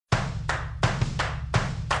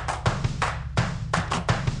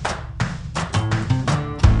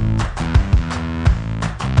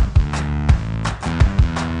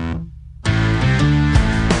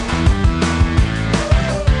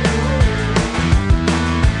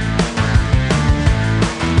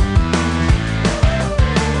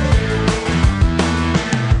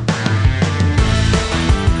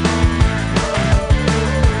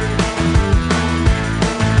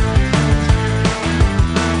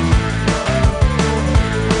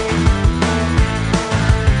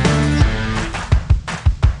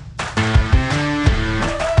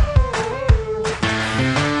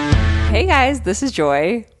guys. This is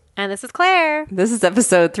Joy. And this is Claire. This is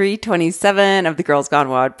episode 327 of the Girls Gone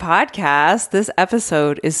Wild podcast. This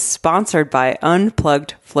episode is sponsored by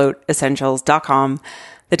UnpluggedFloatEssentials.com.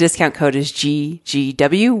 The discount code is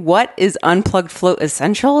GGW. What is Unplugged Float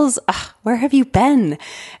Essentials? Where have you been?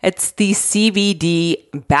 It's the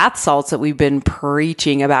CBD bath salts that we've been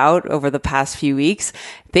preaching about over the past few weeks.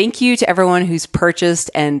 Thank you to everyone who's purchased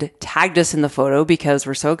and tagged us in the photo because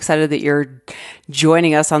we're so excited that you're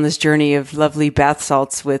joining us on this journey of lovely bath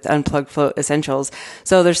salts with Unplugged Float Essentials.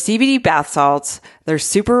 So there's CBD bath salts. They're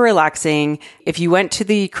super relaxing. If you went to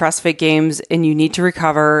the CrossFit Games and you need to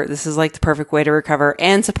recover, this is like the perfect way to recover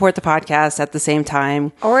and support the podcast at the same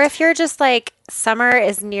time. Or if you're just like, summer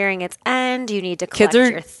is nearing its end, you need to collect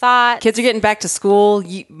your thoughts. Kids are getting back to school.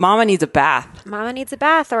 Mama needs a bath. Mama needs a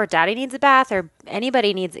bath, or daddy needs a bath, or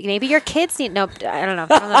anybody needs, maybe your kids need, nope, I don't know.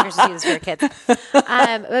 I don't know if you're supposed to use this for your kids.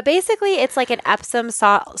 But basically it's like an Epsom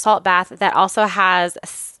salt bath that also has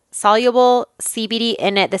soluble CBD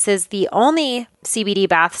in it. This is the only CBD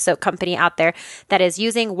bath soap company out there that is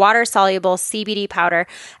using water soluble CBD powder.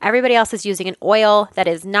 Everybody else is using an oil that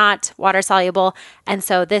is not water soluble. And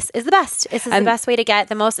so this is the best. This is the best way to get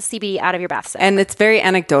the most CBD out of your bath soap. And it's very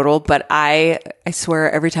anecdotal, but I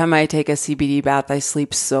swear every time I take a CBD bath, I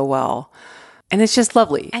sleep so well. And it's just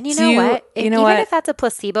lovely. And you know what? Even if that's a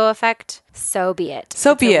placebo effect, so be it.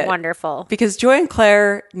 So be it. Wonderful. Because Joy and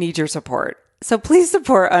Claire need your support. So please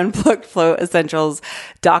support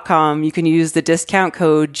UnpluggedFloatEssentials.com. You can use the discount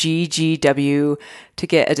code GGW to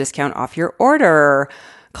get a discount off your order.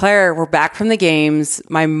 Claire, we're back from the games.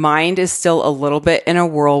 My mind is still a little bit in a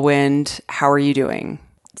whirlwind. How are you doing?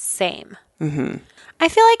 Same. Mm-hmm. I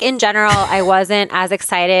feel like in general, I wasn't as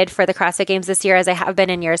excited for the CrossFit Games this year as I have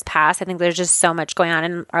been in years past. I think there's just so much going on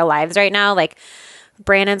in our lives right now. Like,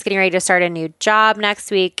 Brandon's getting ready to start a new job next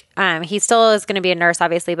week. He still is going to be a nurse,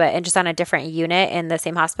 obviously, but just on a different unit in the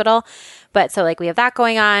same hospital. But so like we have that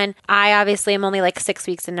going on. I obviously am only like 6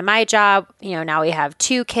 weeks into my job. You know, now we have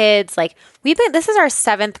 2 kids. Like this is our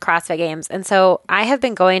 7th CrossFit Games. And so I have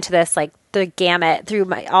been going to this like the gamut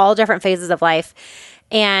through all different phases of life.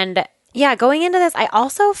 And yeah, going into this, I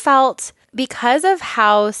also felt, because of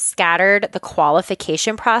how scattered the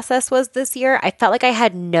qualification process was this year, I felt like I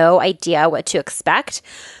had no idea what to expect.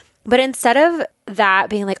 But instead of that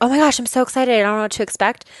being like, oh my gosh, I'm so excited, I don't know what to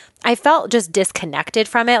expect, I felt just disconnected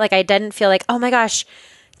from it. Like I didn't feel like, oh my gosh,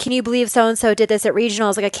 can you believe so-and-so did this at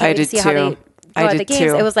regionals? Like I can't wait to see how they go at the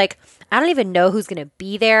games. It was like, I don't even know who's going to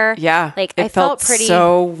be there. Yeah. Like I felt pretty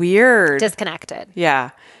so weird. Disconnected. Yeah.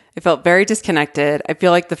 It felt very disconnected. I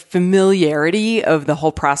feel like the familiarity of the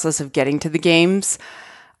whole process of getting to the games,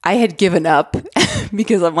 I had given up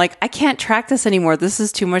because I'm like, I can't track this anymore. This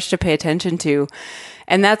is too much to pay attention to.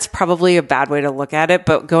 And that's probably a bad way to look at it.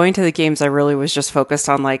 But going to the games, I really was just focused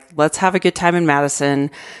on like, let's have a good time in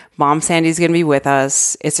Madison. Mom Sandy's going to be with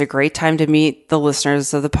us. It's a great time to meet the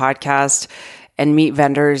listeners of the podcast and meet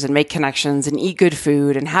vendors and make connections and eat good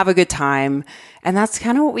food and have a good time. And that's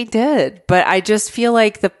kind of what we did. But I just feel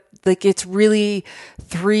like it's really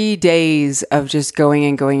 3 days of just going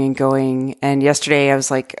and going and going. And yesterday I was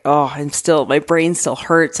like, oh, my brain still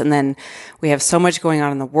hurts. And then we have so much going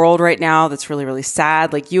on in the world right now that's really, really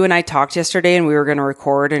sad. Like you and I talked yesterday and we were going to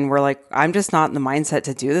record and we're like, I'm just not in the mindset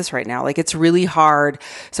to do this right now. Like it's really hard.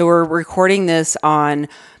 So we're recording this on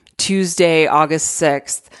Tuesday, August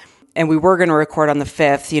 6th. And we were going to record on the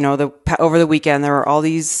 5th, over the weekend, there were all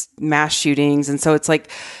these mass shootings. And so it's like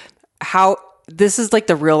this is like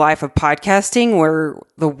the real life of podcasting where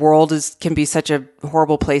the world can be such a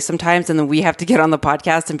horrible place sometimes. And then we have to get on the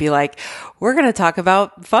podcast and be like, we're going to talk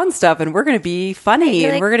about fun stuff and we're going to be funny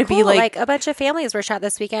and we're going to be like a bunch of families were shot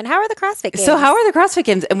this weekend. How are the CrossFit Games? So how are the CrossFit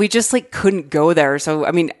Games? And we just like couldn't go there. So,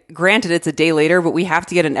 I mean, granted it's a day later, but we have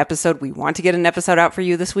to get an episode. We want to get an episode out for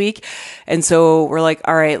you this week. And so we're like,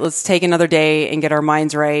 all right, let's take another day and get our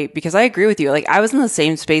minds right. Because I agree with you. Like I was in the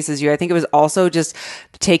same space as you. I think it was also just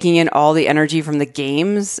taking in all the energy from the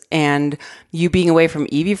games and you being away from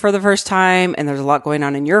Evie for the first time. And there's a lot going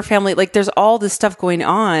on in your family. Like there's all this stuff going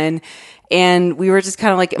on. And we were just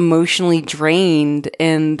kind of like emotionally drained.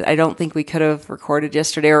 And I don't think we could have recorded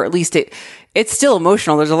yesterday, or at least it's still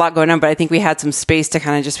emotional. There's a lot going on, but I think we had some space to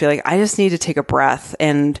kind of just be like, I just need to take a breath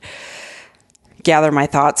and gather my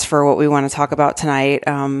thoughts for what we want to talk about tonight.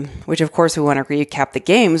 Which of course we want to recap the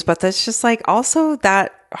games, but that's just like also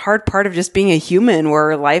that hard part of just being a human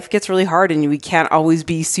where life gets really hard and we can't always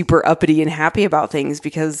be super uppity and happy about things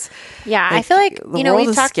because I feel like, the world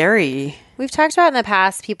is scary. We've talked about in the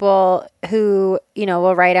past people who,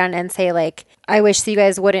 will write on and say like, I wish you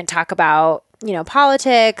guys wouldn't talk about,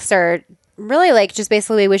 politics, or really like just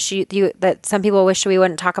basically wish that some people wish we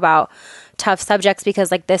wouldn't talk about tough subjects because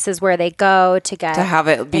like this is where they go to get to have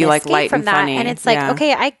it be like light and funny. And it's like,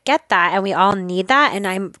 okay, I get that. And we all need that. And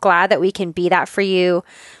I'm glad that we can be that for you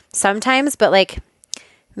sometimes, but like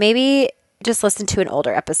maybe just listen to an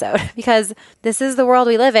older episode because this is the world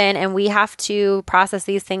we live in and we have to process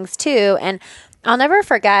these things too. And I'll never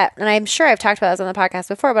forget, and I'm sure I've talked about this on the podcast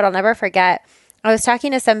before, but I'll never forget. I was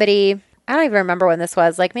talking to somebody, I don't even remember when this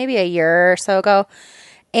was, like maybe a year or so ago.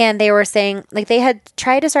 And they were saying like they had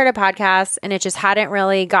tried to start a podcast and it just hadn't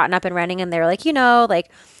really gotten up and running. And they were like, like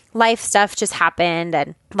life stuff just happened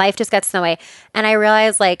and life just gets in the way. And I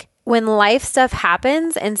realized like when life stuff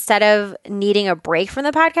happens, instead of needing a break from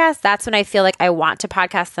the podcast, that's when I feel like I want to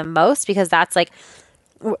podcast the most because that's like,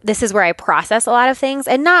 this is where I process a lot of things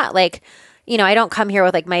and not like, I don't come here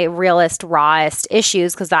with like my realest, rawest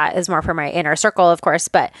issues because that is more for my inner circle, of course.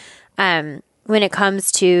 But when it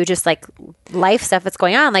comes to just like life stuff that's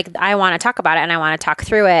going on, like I want to talk about it and I want to talk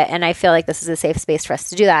through it. And I feel like this is a safe space for us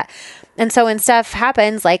to do that. And so when stuff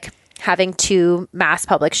happens, like having 2 mass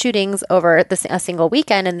public shootings over a single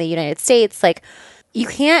weekend in the United States, like you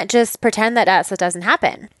can't just pretend that stuff doesn't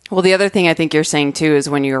happen. Well, the other thing I think you're saying too is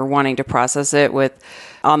when you're wanting to process it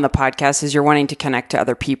on the podcast is you're wanting to connect to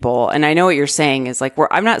other people. And I know what you're saying is like,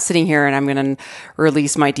 I'm not sitting here and I'm going to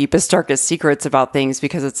release my deepest, darkest secrets about things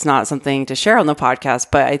because it's not something to share on the podcast.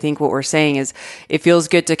 But I think what we're saying is it feels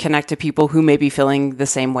good to connect to people who may be feeling the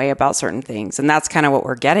same way about certain things. And that's kind of what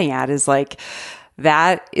we're getting at is like,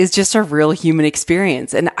 that is just a real human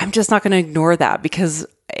experience. And I'm just not going to ignore that because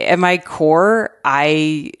at my core,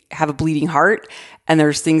 I have a bleeding heart and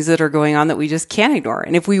there's things that are going on that we just can't ignore.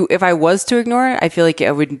 And if I was to ignore it, I feel like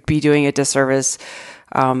I would be doing a disservice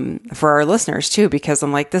for our listeners too, because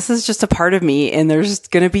I'm like, this is just a part of me. And there's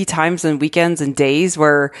going to be times and weekends and days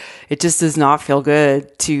where it just does not feel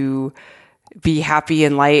good to be happy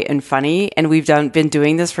and light and funny. And we've been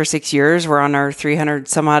doing this for 6 years. We're on our 300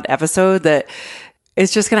 some odd episode that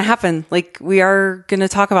it's just going to happen. Like we are going to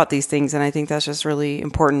talk about these things. And I think that's just really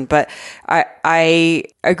important. But I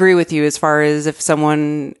agree with you as far as if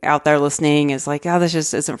someone out there listening is like, oh, this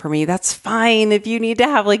just isn't for me. That's fine. If you need to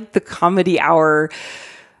have like the comedy hour,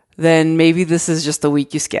 then maybe this is just the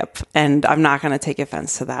week you skip. And I'm not going to take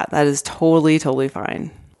offense to that. That is totally, totally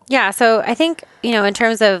fine. Yeah. So I think, in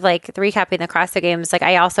terms of like recapping the CrossFit Games, like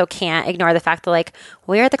I also can't ignore the fact that like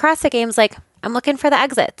we're at the CrossFit Games, like I'm looking for the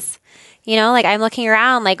exits. Like I'm looking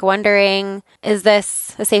around, like wondering, is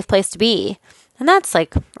this a safe place to be? And that's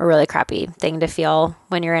like a really crappy thing to feel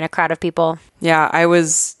when you're in a crowd of people. Yeah, I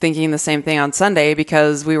was thinking the same thing on Sunday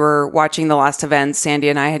because we were watching the last event. Sandy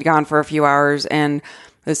and I had gone for a few hours and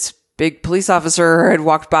this big police officer had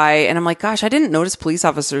walked by and I'm like, gosh, I didn't notice police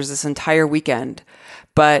officers this entire weekend.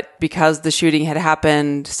 But because the shooting had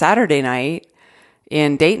happened Saturday night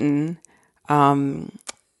in Dayton,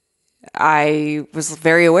 I was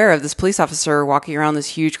very aware of this police officer walking around this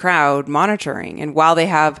huge crowd monitoring. And while they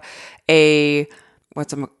have a,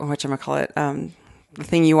 whatchamacallit, the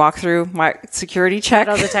thing you walk through, my security check.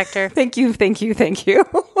 Metal detector. Thank you.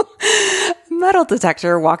 Metal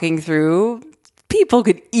detector walking through. People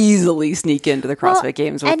could easily sneak into the CrossFit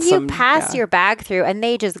Games with and you pass your bag through and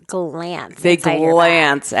they just glance. They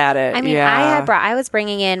glance at it. I mean, yeah. I was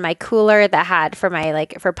bringing in my cooler that had for my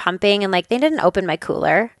for pumping and like they didn't open my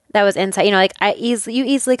cooler that was inside. You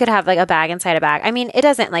easily could have like a bag inside a bag. I mean, it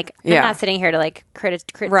doesn't like I'm not sitting here to like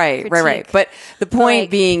critique. Right. But the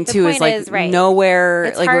point being too is like nowhere.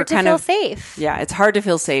 It's like hard we're to kind feel of safe. Yeah, it's hard to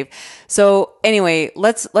feel safe. So anyway,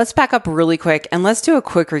 let's back up really quick and let's do a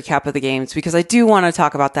quick recap of the games because I do want to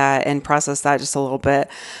talk about that and process that just a little bit.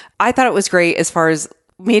 I thought it was great as far as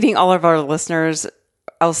meeting all of our listeners.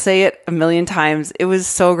 I'll say it a million times. It was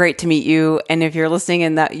so great to meet you. And if you're listening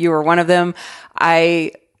and that you were one of them,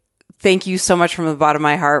 I thank you so much from the bottom of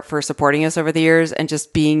my heart for supporting us over the years and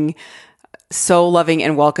just being so loving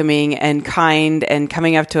and welcoming and kind and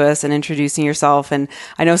coming up to us and introducing yourself. And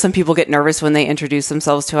I know some people get nervous when they introduce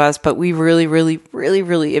themselves to us, but we really, really, really,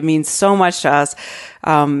 really, it means so much to us.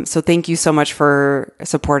 So thank you so much for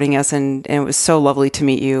supporting us. And it was so lovely to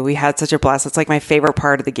meet you. We had such a blast. It's like my favorite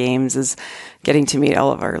part of the games is getting to meet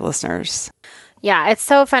all of our listeners. Yeah, it's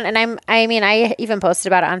so fun. And I even posted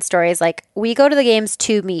about it on stories. Like we go to the games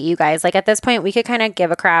to meet you guys. Like at this point we could kind of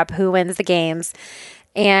give a crap who wins the games.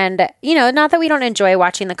 And, not that we don't enjoy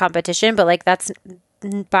watching the competition, but like that's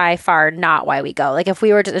by far not why we go. Like if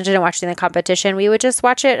we were interested in watching the competition, we would just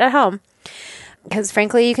watch it at home. because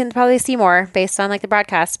frankly, you can probably see more based on like the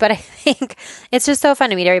broadcast. But I think it's just so fun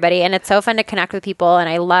to meet everybody, and it's so fun to connect with people. And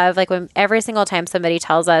I love like when every single time somebody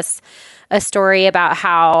tells us a story about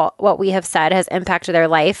how what we have said has impacted their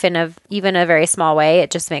life in even a very small way, it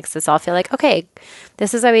just makes us all feel like, okay,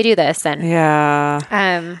 this is why we do this.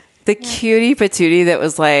 And the cutie patootie that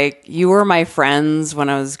was like, you were my friends when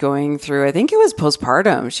I was going through, I think it was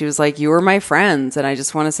postpartum. She was like, you were my friends, and I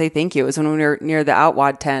just want to say thank you. It was when we were near the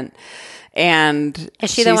Outwad tent. And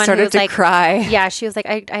she the one started who was to like, cry. Yeah, she was like,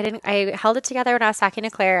 I held it together when I was talking to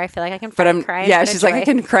Claire. I feel like I can cry. Yeah, she's like, I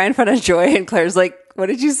can cry in front of Joy. And Claire's like, what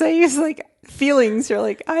did you say? He's like, feelings. You're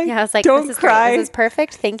like, I was like, don't cry. Great. This is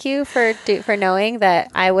perfect. Thank you for knowing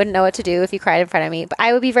that I wouldn't know what to do if you cried in front of me. But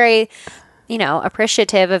I would be very,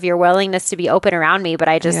 appreciative of your willingness to be open around me. But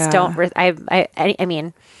I just don't. I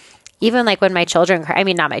mean, even like when my children cry. I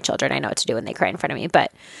mean, not my children. I know what to do when they cry in front of me,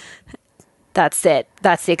 but. That's it.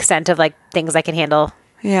 That's the extent of like things I can handle.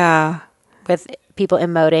 Yeah. With people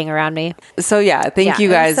emoting around me. So thank you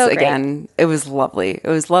guys again. It was lovely. It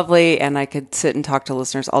was lovely. And I could sit and talk to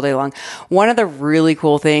listeners all day long. One of the really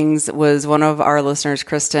cool things was one of our listeners,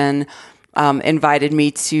 Kristen, invited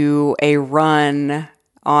me to a run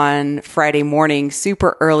on Friday morning,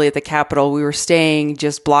 super early at the Capitol. We were staying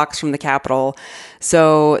just blocks from the Capitol.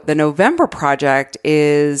 So the November Project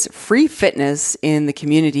is free fitness in the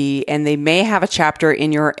community, and they may have a chapter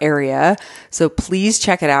in your area. So please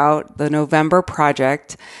check it out, the November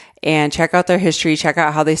Project, and check out their history, check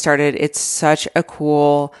out how they started. It's such a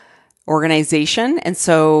cool organization. And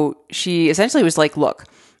so she essentially was like, look,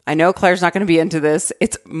 I know Claire's not going to be into this.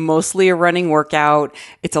 It's mostly a running workout.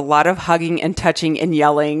 It's a lot of hugging and touching and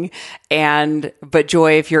yelling. But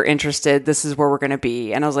Joy, if you're interested, this is where we're going to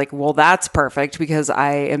be. And I was like, well, that's perfect because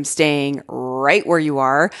I am staying right where you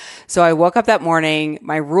are. So I woke up that morning.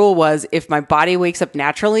 My rule was if my body wakes up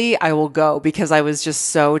naturally, I will go because I was just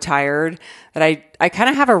so tired that I kind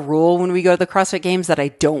of have a rule when we go to the CrossFit Games that I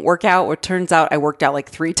don't work out. It turns out I worked out like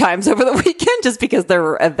 3 times over the weekend just because there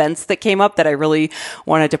were events that came up that I really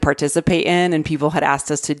wanted to participate in and people had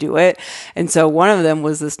asked us to do it. And so one of them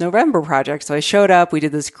was this November Project. So I showed up, we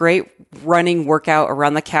did this great running workout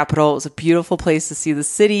around the Capitol. It was a beautiful place to see the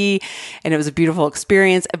city and it was a beautiful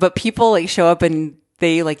experience. But people like show up and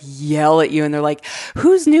they like yell at you and they're like,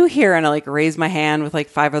 who's new here? And I like raise my hand with like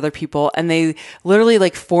 5 other people and they literally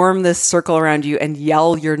like form this circle around you and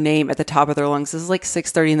yell your name at the top of their lungs. This is like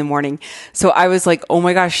 6:30 in the morning. So I was like, oh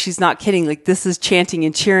my gosh, she's not kidding. Like this is chanting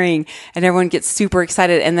and cheering and everyone gets super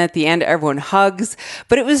excited. And at the end, everyone hugs,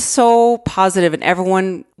 but it was so positive and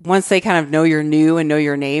everyone, once they kind of know you're new and know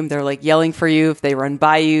your name, they're like yelling for you. If they run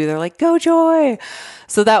by you, they're like, go Joy.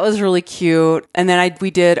 So that was really cute. And then we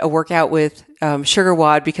did a workout with Sugar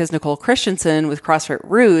WOD because Nicole Christensen with CrossFit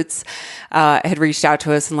Roots had reached out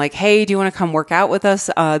to us and like, hey, do you want to come work out with us?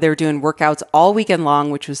 They were doing workouts all weekend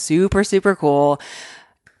long, which was super, super cool.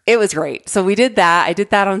 It was great. So we did that. I did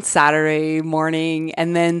that on Saturday morning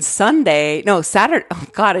and then Saturday. Oh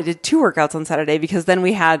God, I did 2 workouts on Saturday because then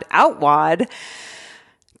we had Outwad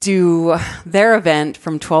do their event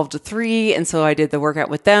from 12 to 3. And so I did the workout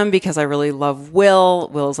with them because I really love Will.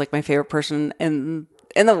 Will is like my favorite person in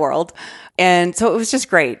the world. And so it was just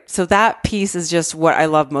great. So that piece is just what I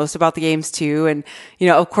love most about the games too. And,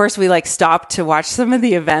 of course we like stopped to watch some of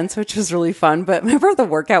the events, which was really fun. But remember the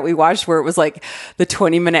workout we watched where it was like the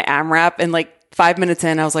 20-minute AMRAP and like 5 minutes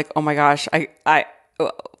in, I was like, oh my gosh,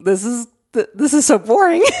 this is so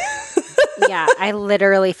boring. Yeah, I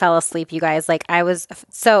literally fell asleep, you guys. Like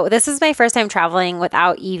so this is my first time traveling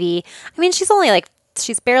without Evie. I mean, she's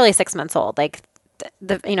barely 6 months old. Like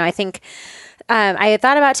I think I had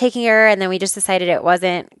thought about taking her and then we just decided it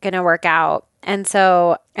wasn't going to work out. And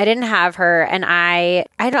so I didn't have her and I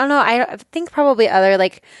don't know. I think probably other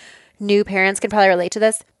like new parents can probably relate to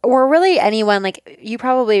this or really anyone like you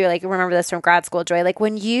probably like remember this from grad school, Joy. Like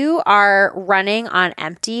when you are running on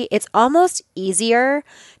empty, it's almost easier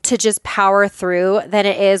to just power through than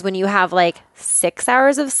it is when you have like 6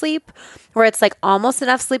 hours of sleep where it's like almost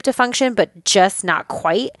enough sleep to function, but just not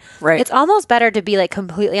quite. Right. It's almost better to be like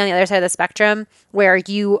completely on the other side of the spectrum where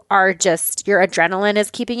you are just, your adrenaline is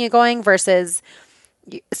keeping you going versus,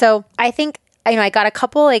 so I think, I got a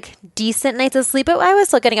couple like decent nights of sleep, but I was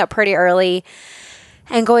still getting up pretty early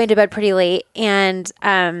and going to bed pretty late. And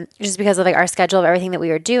just because of like our schedule of everything that we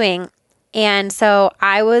were doing. And so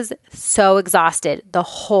I was so exhausted the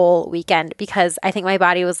whole weekend because I think my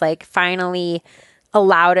body was like finally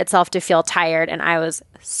allowed itself to feel tired. And I was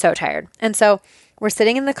so tired. And so we're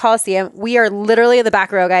sitting in the Coliseum. We are literally in the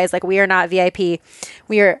back row, guys. Like we are not VIP.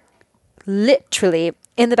 We are literally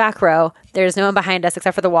in the back row. There's no one behind us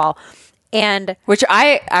except for the wall. And which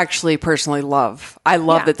I actually personally love. I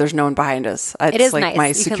love Yeah. that there's no one behind us. It's it is like nice. my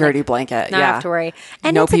You can, security blanket. not Yeah. have to worry.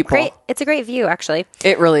 And No it's people. It's a great view, actually.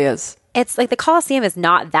 It really is. It's like the Coliseum is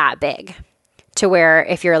not that big to where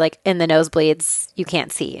if you're like in the nosebleeds, you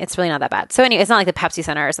can't see. It's really not that bad. So anyway, it's not like the Pepsi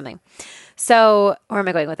Center or something. So where am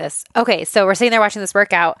I going with this? Okay, so we're sitting there watching this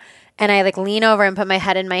workout, and I like lean over and put my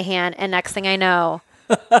head in my hand, and next thing I know,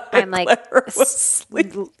 I'm like,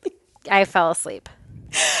 I fell asleep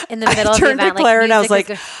in the middle of the turned to event. Claire and I was music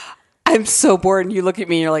like, I'm so bored. And you look at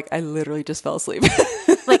me and you're like, I literally just fell asleep.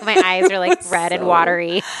 like my eyes are like red and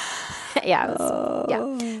watery. Yeah,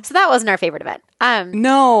 yeah. So that wasn't our favorite event.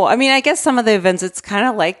 No, I mean, I guess some of the events, it's kind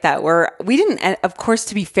of like that where we didn't, and of course,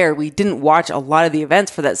 to be fair, we didn't watch a lot of the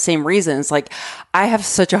events for that same reason. It's like, I have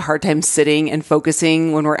such a hard time sitting and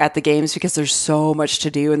focusing when we're at the games because there's so much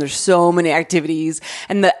to do and there's so many activities.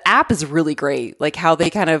 And the app is really great, like how they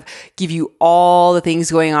kind of give you all the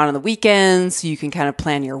things going on the weekends. So you can kind of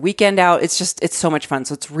plan your weekend out. It's so much fun.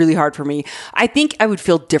 So it's really hard for me. I think I would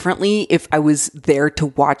feel differently if I was there to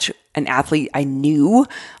watch an athlete I knew,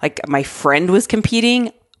 like my friend was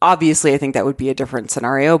competing. Obviously, I think that would be a different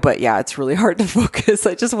scenario, but yeah, it's really hard to focus.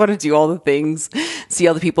 I just want to do all the things, see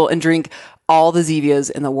all the people, and drink all the Zevias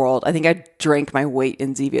in the world. I think I drank my weight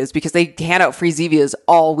in Zevias because they hand out free Zevias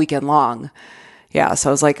all weekend long. Yeah, so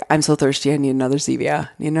I was like, I'm so thirsty. I need another Zevia.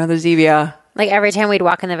 Like every time we'd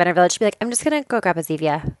walk in the Vendor Village, she'd be like, I'm just going to go grab a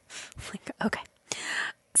Zevia. I'm like, okay.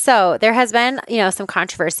 So there has been, some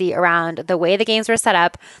controversy around the way the games were set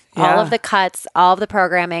up, all of the cuts, all of the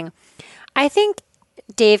programming. I think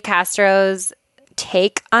Dave Castro's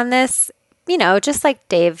take on this, just like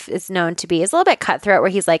Dave is known to be, is a little bit cutthroat where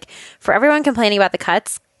he's like, for everyone complaining about the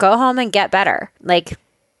cuts, go home and get better. Like,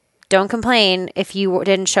 don't complain if you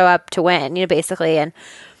didn't show up to win, basically. And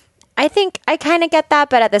I think I kind of get that,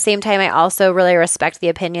 but at the same time, I also really respect the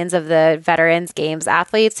opinions of the Veterans Games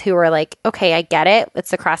athletes who are like, okay, I get it. It's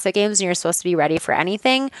the CrossFit Games and you're supposed to be ready for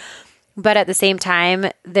anything. But at the same time,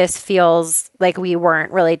 this feels like we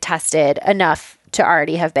weren't really tested enough to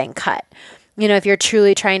already have been cut. If you're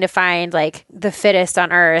truly trying to find like the fittest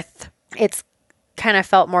on earth, it's kind of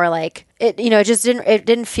felt more like it, it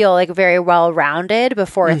didn't feel like very well rounded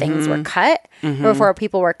before things were cut, before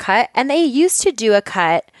people were cut. And they used to do a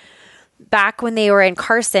cut back when they were in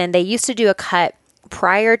Carson. They used to do a cut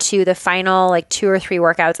prior to the final like 2 or 3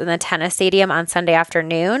 workouts in the tennis stadium on Sunday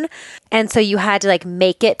afternoon. And so you had to like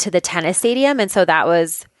make it to the tennis stadium. And so that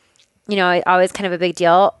was, always kind of a big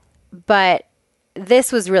deal. But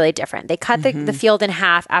this was really different. They cut the field in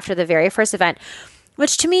half after the very first event,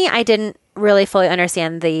 which to me, I didn't really fully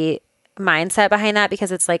understand the mindset behind that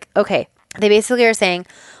because it's like, okay, they basically are saying,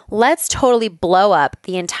 let's totally blow up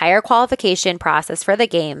the entire qualification process for the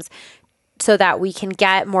games so that we can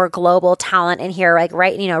get more global talent in here. Like,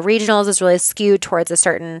 right, regionals is really skewed towards a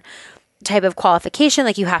certain type of qualification.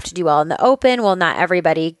 Like you have to do well in the open. Well, not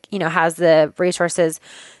everybody, has the resources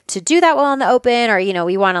to do that well in the open, or,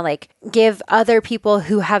 we want to like give other people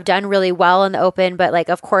who have done really well in the open, but like,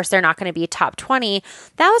 of course, they're not going to be top 20.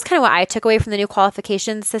 That was kind of what I took away from the new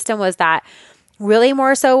qualification system, was that really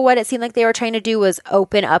more so what it seemed like they were trying to do was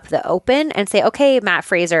open up the open and say, okay, Matt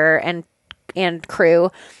Fraser and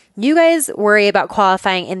crew, you guys worry about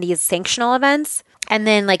qualifying in these sanctional events, and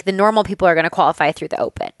then like the normal people are going to qualify through the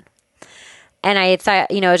open. And I thought,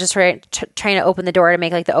 just trying to open the door to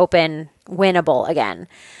make like the open winnable again.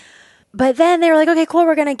 But then they were like, okay, cool,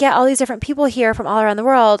 we're going to get all these different people here from all around the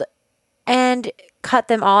world and cut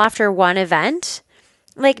them all after one event.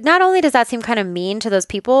 Like, not only does that seem kind of mean to those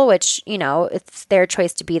people, which, it's their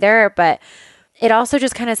choice to be there, but it also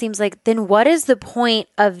just kind of seems like, then what is the point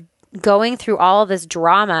of going through all of this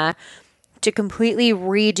drama to completely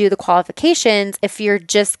redo the qualifications if you're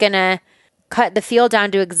just going to cut the field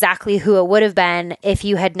down to exactly who it would have been if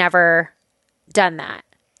you had never done that?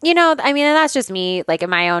 That's just me, like in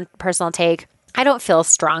my own personal take. I don't feel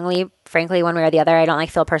strongly, frankly, one way or the other. I don't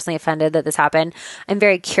feel personally offended that this happened. I'm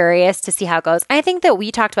very curious to see how it goes. I think that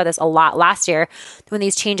we talked about this a lot last year when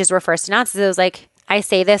these changes were first announced. It was like, I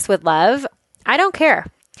say this with love. I don't care.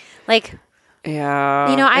 Like, yeah,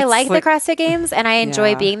 I like the CrossFit Games and I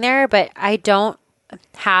enjoy being there, but I don't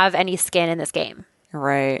have any skin in this game.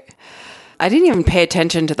 Right. I didn't even pay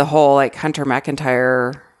attention to the whole like Hunter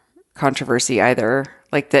McIntyre controversy either.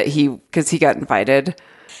 Like that because he got invited.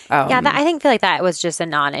 I feel like that was just a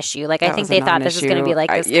non-issue. Like, I think they thought this was going to be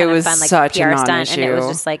like this kind of fun, like PR stunt, and it was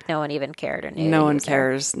just like no one even cared or knew. No one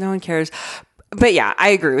cares. But yeah, I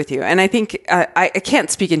agree with you. And I think I can't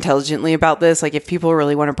speak intelligently about this. Like if people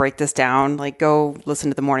really want to break this down, like go listen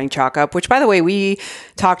to the Morning Chalk Up, which by the way, we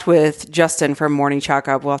talked with Justin from Morning Chalk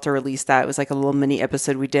Up. We'll have to release that. It was like a little mini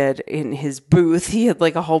episode we did in his booth. He had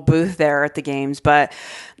like a whole booth there at the games. But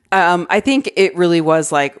I think it really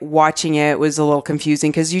was like watching it was a little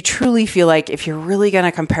confusing because you truly feel like if you're really going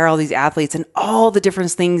to compare all these athletes and all the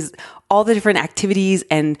different things, all the different activities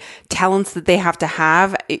and talents that they have to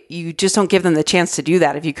have, you just don't give them the chance to do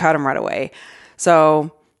that if you cut them right away.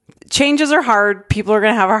 So changes are hard. People are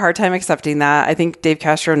going to have a hard time accepting that. I think Dave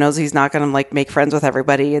Castro knows he's not going to like make friends with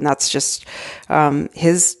everybody, and that's just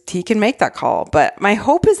he can make that call. But my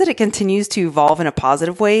hope is that it continues to evolve in a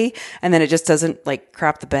positive way, and then it just doesn't like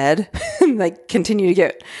crap the bed and like continue to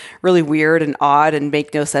get really weird and odd and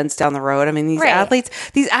make no sense down the road. I mean, these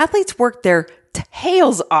athletes work their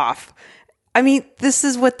tails off. I mean, this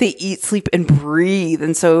is what they eat, sleep, and breathe.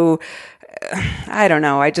 And so I don't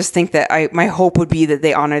know. I just think that my hope would be that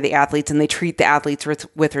they honor the athletes and they treat the athletes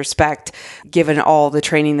with respect, given all the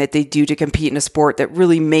training that they do to compete in a sport that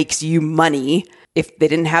really makes you money. If they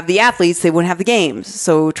didn't have the athletes, they wouldn't have the games.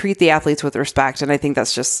 So treat the athletes with respect. And I think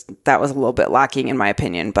that was a little bit lacking in my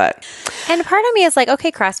opinion. But and part of me is like,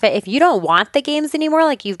 okay, CrossFit, if you don't want the games anymore,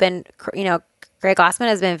 like you've been, Greg Glassman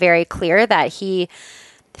has been very clear that he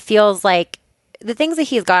feels like the things that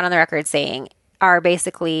he's got on the record saying are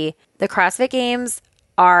basically the CrossFit Games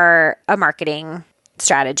are a marketing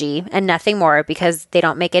strategy and nothing more because they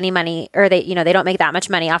don't make any money or they don't make that much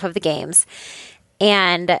money off of the games.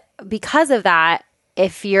 And because of that,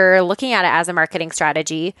 if you're looking at it as a marketing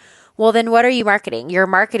strategy, well, then what are you marketing? You're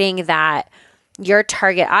marketing that your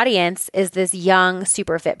target audience is this young,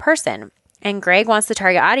 super fit person. And Greg wants the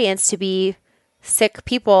target audience to be sick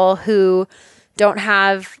people who don't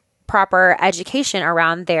have proper education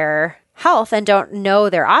around their health and don't know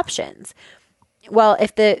their options. Well,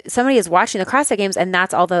 if somebody is watching the CrossFit Games and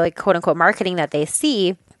that's all the like quote unquote marketing that they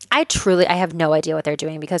see, I have no idea what they're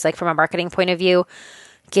doing because like from a marketing point of view,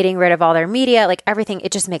 getting rid of all their media, like everything,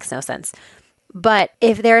 it just makes no sense. But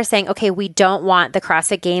if they're saying, okay, we don't want the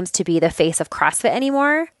CrossFit Games to be the face of CrossFit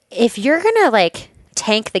anymore, if you're going to like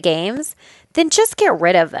tank the games, then just get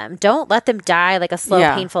rid of them. Don't let them die like a slow,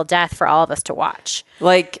 painful death for all of us to watch.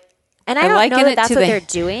 And I don't know that that's what they're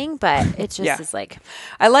doing, but it just is like...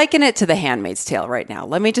 I liken it to The Handmaid's Tale right now.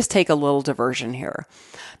 Let me just take a little diversion here.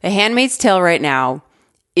 The Handmaid's Tale right now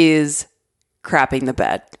is crapping the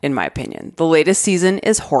bed, in my opinion. The latest season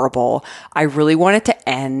is horrible. I really want it to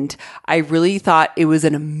end. I really thought it was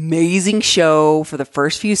an amazing show for the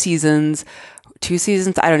first few seasons. 2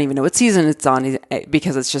 seasons. I don't even know what season it's on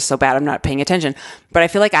because it's just so bad. I'm not paying attention, but I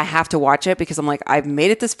feel like I have to watch it because I'm like, I've made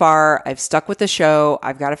it this far. I've stuck with the show.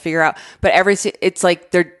 I've got to figure out, but it's like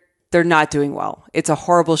they're not doing well. It's a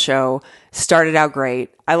horrible show. Started out great.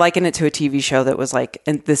 I liken it to a TV show that was like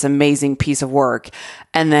this amazing piece of work.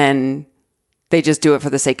 And then they just do it for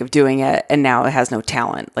the sake of doing it. And now it has no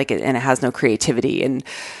talent, and it has no creativity. And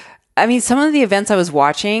I mean, some of the events I was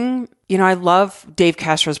watching, I love Dave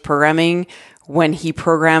Castro's programming when he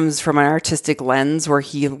programs from an artistic lens where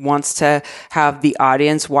he wants to have the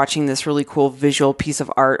audience watching this really cool visual piece of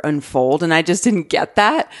art unfold. And I just didn't get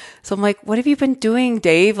that. So I'm like, what have you been doing,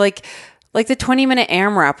 Dave? Like the 20-minute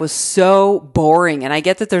AMRAP was so boring. And I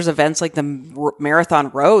get that there's events like the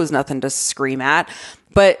Marathon Row is nothing to scream at.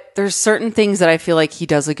 But there's certain things that I feel like he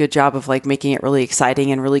does a good job of like making it really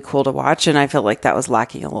exciting and really cool to watch. And I felt like that was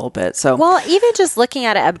lacking a little bit. So, well, even just looking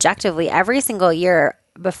at it objectively, every single year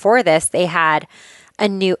before this, they had a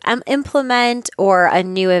new implement or a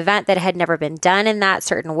new event that had never been done in that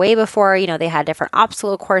certain way before. They had different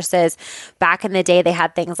obstacle courses. Back in the day, they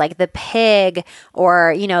had things like the pig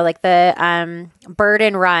or, like the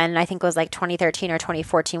burden run, I think it was like 2013 or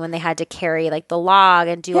 2014 when they had to carry like the log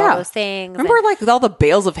and do all those things. Remember like with all the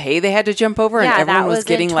bales of hay they had to jump over and everyone was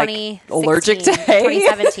getting like allergic to hay?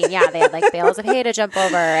 2017. Yeah, they had like bales of hay to jump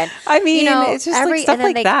over. And I mean, it's just like stuff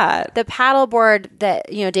like that. The paddle board that,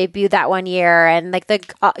 debuted that one year and like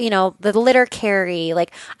the litter carry,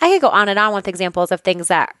 like I could go on and on with examples of things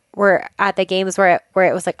that were at the games where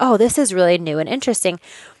it was like, oh, this is really new and interesting.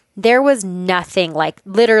 There was nothing, like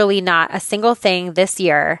literally not a single thing this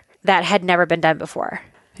year that had never been done before.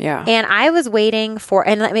 Yeah. And I was waiting for,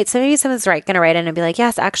 and maybe someone's going to write in and be like,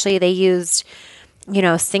 yes, actually they used,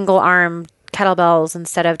 single arm kettlebells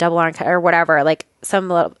instead of double arm or whatever, like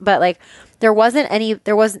but like there wasn't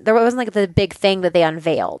like the big thing that they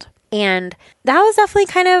unveiled. And that was definitely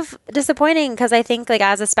kind of disappointing because I think like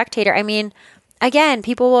as a spectator, I mean, again,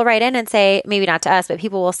 people will write in and say, maybe not to us, but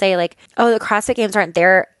people will say like, oh, the CrossFit Games aren't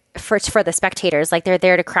there for the spectators. Like they're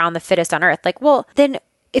there to crown the fittest on earth. Like, well, then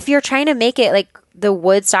if you're trying to make it like the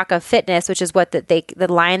Woodstock of fitness, which is what the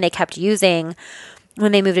line they kept using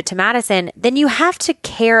when they moved it to Madison, then you have to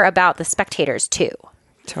care about the spectators too.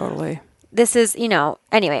 Totally. This is,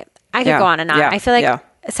 anyway, I could go on and on. Yeah. I feel like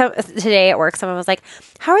today at work, someone was like,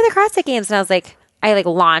 how are the CrossFit Games? And I was like, I like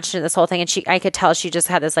launched into this whole thing, and I could tell she just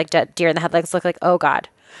had this like deer in the headlights look like, oh God.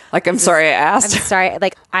 Like, I'm sorry I asked. I'm sorry.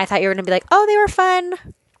 Like, I thought you were going to be like, oh, they were fun.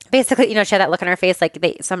 Basically, she had that look on her face like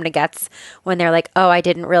somebody gets when they're like, oh, I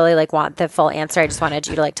didn't really like want the full answer. I just wanted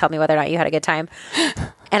you to like tell me whether or not you had a good time.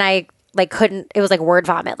 And I like couldn't, it was like word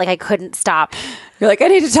vomit. Like I couldn't stop. You're like, I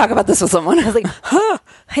need to talk about this with someone. I was like,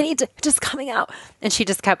 I need to just coming out. And she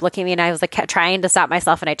just kept looking at me, and I was like, kept trying to stop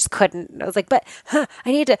myself, and I just couldn't. I was like, but I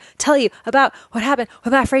need to tell you about what happened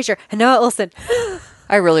with Matt Frazier and Noah Olson.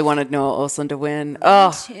 I really wanted Noah Olson to win.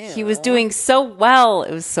 Oh, he was doing so well.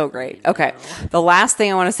 It was so great. Okay. The last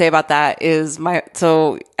thing I want to say about that is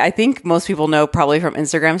so I think most people know probably from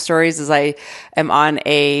Instagram stories is I am on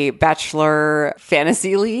a Bachelor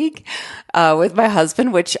fantasy league with my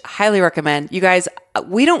husband, which highly recommend. You guys,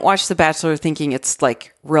 we don't watch The Bachelor thinking it's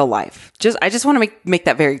like real life. I just want to make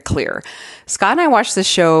that very clear. Scott and I watch this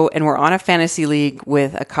show, and we're on a fantasy league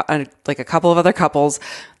with a couple of other couples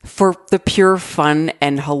for the pure fun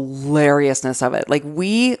and hilariousness of it. Like,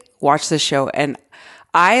 we watch this show, and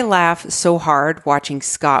I laugh so hard watching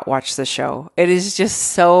Scott watch the show. It is just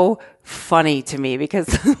so funny to me because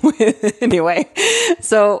anyway,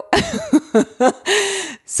 so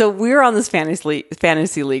we're on this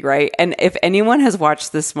fantasy league, right? And if anyone has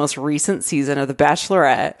watched this most recent season of The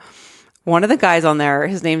Bachelorette, one of the guys on there,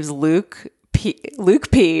 his name's Luke P,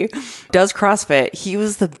 does CrossFit. He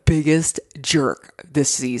was the biggest jerk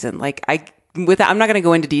this season. Like, I'm not going to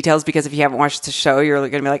go into details because if you haven't watched the show, you're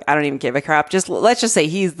going to be like, I don't even give a crap. Let's just say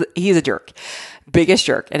he's a jerk, biggest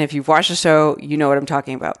jerk. And if you've watched the show, you know what I'm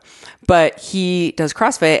talking about. But he does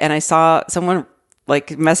CrossFit, and I saw someone like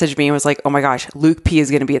messaged me and was like, oh my gosh, Luke P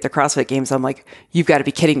is going to be at the CrossFit Games. So I'm like, you've got to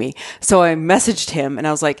be kidding me. So I messaged him, and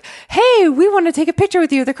I was like, hey, we want to take a picture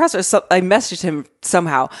with you at the CrossFit. So I messaged him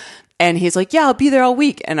somehow. And he's like, yeah, I'll be there all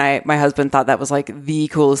week. And my husband thought that was like the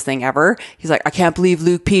coolest thing ever. He's like, I can't believe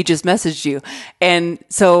Luke P just messaged you. And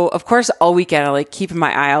so, of course, all weekend, I like keeping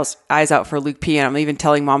my eyes out for Luke P. And I'm even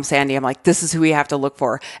telling Mom Sandy, I'm like, this is who we have to look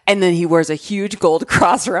for. And then he wears a huge gold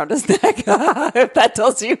cross around his neck. If that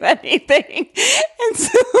tells you anything. And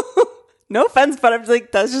so, no offense, but I'm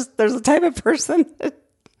like, there's a type of person.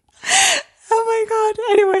 Oh my God.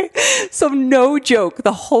 Anyway, so no joke.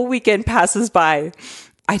 The whole weekend passes by.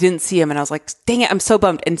 I didn't see him, and I was like, dang it, I'm so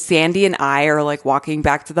bummed. And Sandy and I are like walking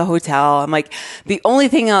back to the hotel. I'm like, the only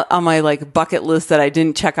thing on my like bucket list that I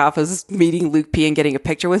didn't check off was meeting Luke P and getting a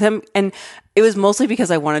picture with him. And it was mostly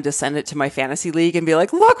because I wanted to send it to my fantasy league and be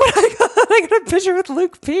like, look what I got. I got a picture with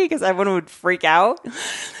Luke P, because everyone would freak out.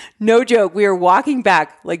 No joke. We were walking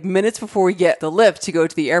back like minutes before we get the lift to go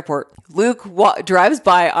to the airport. Luke drives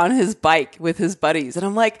by on his bike with his buddies. And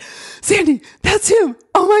I'm like, Sandy, that's him.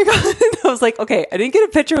 Oh my God. And I was like, okay, I didn't get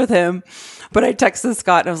a picture with him, but I texted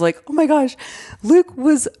Scott and I was like, oh my gosh, Luke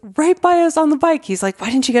was right by us on the bike. He's like,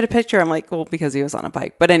 why didn't you get a picture? I'm like, well, because he was on a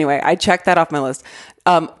bike. But anyway, I checked that off my list.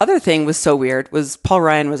 Other thing was so weird was Paul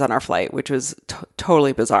Ryan was on our flight, which was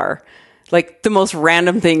totally bizarre. Like the most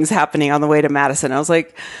random things happening on the way to Madison. I was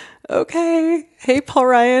like, okay, hey, Paul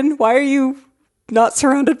Ryan, why are you not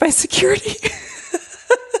surrounded by security?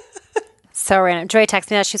 So random. Joy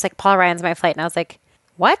texted me that. She was like, Paul Ryan's my flight. And I was like,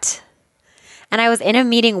 what? And I was in a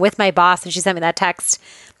meeting with my boss, and she sent me that text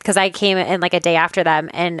because I came in like a day after them.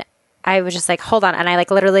 And I was just like, hold on. And I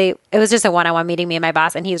like literally, it was just a one-on-one meeting, me and my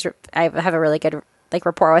boss. And I have a really good like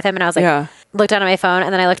rapport with him. And I was like, looked down at my phone,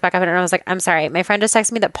 and then I looked back up at it, and I was like, I'm sorry. My friend just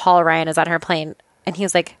texted me that Paul Ryan is on her plane. And he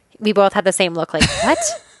was like, we both had the same look. Like,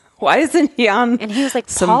 what? Why isn't he on? And he was like,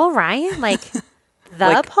 Paul Ryan? Like the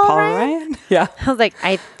like Paul Ryan? Yeah. I was like,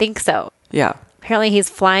 I think so. Yeah. Apparently he's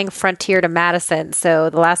flying Frontier to Madison.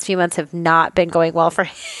 So the last few months have not been going well for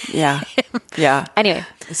him. Yeah. Yeah. Anyway.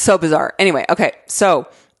 So bizarre. Anyway. Okay. So,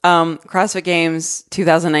 CrossFit Games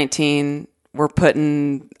 2019, we're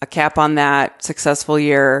putting a cap on that. Successful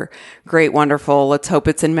year. Great. Wonderful. Let's hope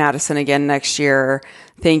it's in Madison again next year.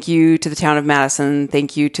 Thank you to the town of Madison.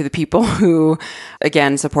 Thank you to the people who,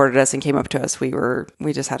 again, supported us and came up to us. We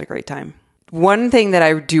just had a great time. One thing that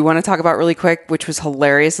I do want to talk about really quick, which was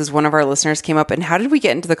hilarious, is one of our listeners came up and how did we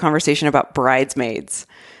get into the conversation about bridesmaids?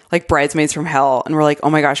 Like Bridesmaids from Hell. And we're like, oh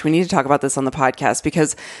my gosh, we need to talk about this on the podcast,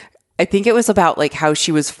 because I think it was about like how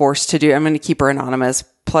she was forced to do, I'm going to keep her anonymous.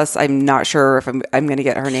 Plus, I'm not sure if I'm going to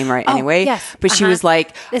get her name right anyway. Yes. But she was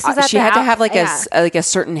like, she had to have like a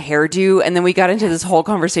certain hairdo. And then we got into this whole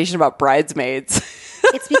conversation about bridesmaids.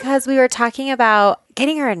 It's because we were talking about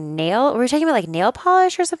getting her a nail. We were talking about like nail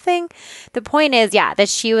polish or something. The point is, yeah, that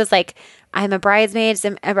she was like, I'm a bridesmaid.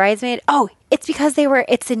 Oh, it's because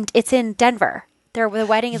it's in Denver. The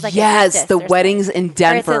wedding is like yes, the wedding's in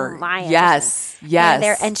Denver. Yes.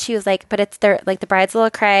 And she was like, but it's like the bride's a little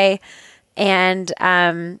cray, and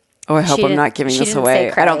oh, I hope I'm not giving this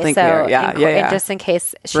away. I don't think we are. Yeah. Just in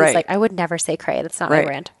case, she's like, I would never say cray. That's not my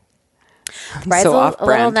brand. Bride's so a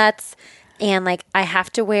little nuts, and like I have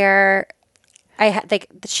to wear.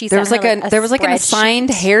 She there was like an assigned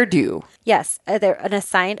hairdo. Yes,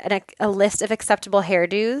 a list of acceptable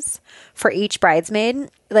hairdos for each bridesmaid,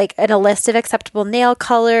 like a list of acceptable nail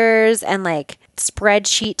colors and like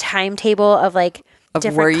spreadsheet timetable of like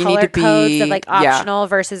different where you color need to codes be of like optional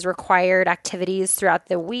versus required activities throughout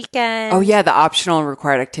the weekend. Oh yeah, the optional and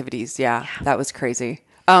required activities. Yeah, that was crazy.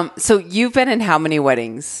 So you've been in how many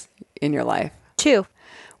weddings in your life? 2.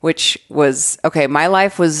 Which was okay. My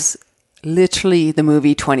life was literally the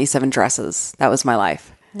movie 27 Dresses. That was my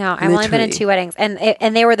life. No, I've only been in 2 weddings,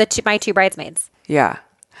 and they were my 2 bridesmaids. Yeah.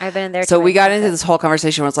 I've been in there. So we got into this whole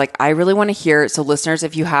conversation. Was like, I really want to hear. So listeners,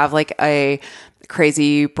 if you have like a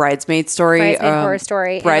crazy bridesmaid story, horror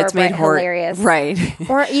story, bridesmaid horror, hilarious, right?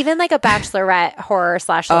 Or even like a bachelorette horror /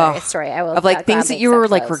 hilarious story. I will of like things that you were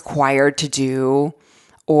like required to do,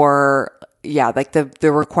 or like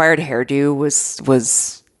the required hairdo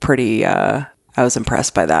was pretty. I was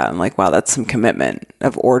impressed by that. I'm like, wow, that's some commitment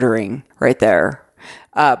of ordering right there.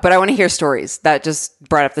 But I want to hear stories. That just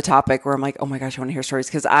brought up the topic where I'm like, oh my gosh, I want to hear stories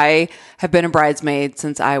because I have been a bridesmaid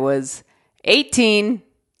since I was 18.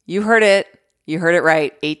 You heard it. You heard it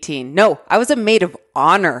right. 18. No, I was a maid of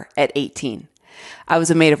honor at 18. I was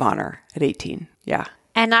a maid of honor at 18. Yeah.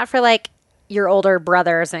 And not for like your older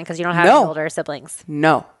brother or something because you don't have any older siblings.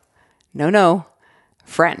 No.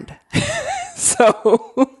 Friend.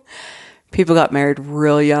 So people got married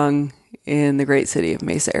real young in the great city of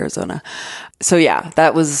Mesa, Arizona. So yeah,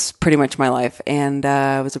 that was pretty much my life. And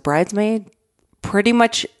I was a bridesmaid pretty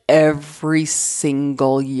much every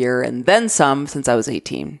single year and then some since I was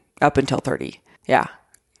 18 up until 30. Yeah.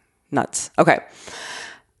 Nuts. Okay.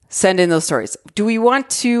 Send in those stories. Do we want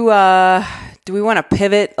to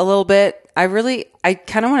pivot a little bit? I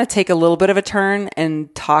kind of want to take a little bit of a turn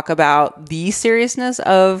and talk about the seriousness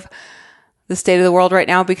of the state of the world right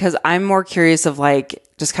now, because I'm more curious of like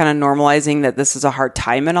just kind of normalizing that this is a hard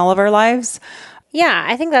time in all of our lives. Yeah,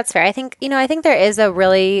 I think that's fair. I think there is a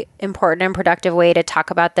really important and productive way to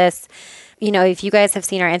talk about this. You know, if you guys have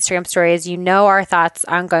seen our Instagram stories, you know our thoughts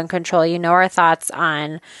on gun control, you know our thoughts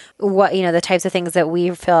on what, the types of things that we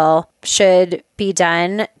feel should be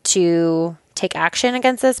done to take action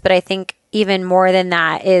against this. But I think even more than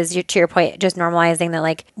that is, to your point, just normalizing that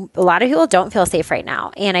like a lot of people don't feel safe right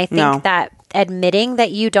now. And I think that admitting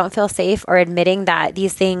that you don't feel safe or admitting that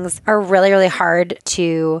these things are really, really hard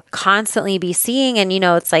to constantly be seeing. And,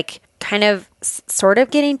 it's like kind of sort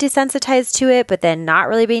of getting desensitized to it, but then not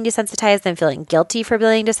really being desensitized, then feeling guilty for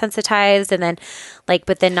being desensitized. And then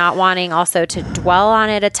but then not wanting also to dwell on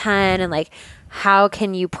it a ton. And like, how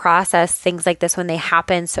can you process things like this when they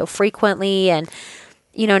happen so frequently? And,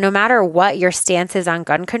 no matter what your stance is on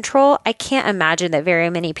gun control, I can't imagine that very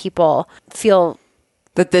many people feel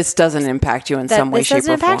that this doesn't impact you in some way, shape, or form.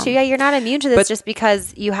 This doesn't impact you. Yeah, you're not immune to this just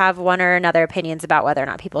because you have one or another opinions about whether or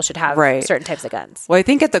not people should have certain types of guns. Well, I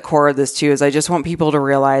think at the core of this too is I just want people to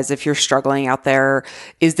realize, if you're struggling out there,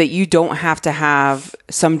 is that you don't have to have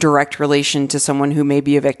some direct relation to someone who may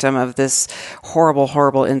be a victim of this horrible,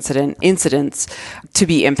 horrible incidents to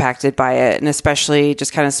be impacted by it. And especially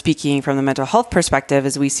just kind of speaking from the mental health perspective,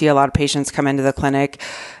 as we see a lot of patients come into the clinic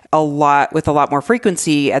with a lot more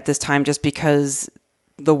frequency at this time, just because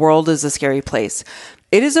the world is a scary place.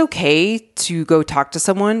 It is okay to go talk to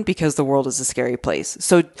someone because the world is a scary place.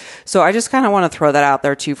 So I just kind of want to throw that out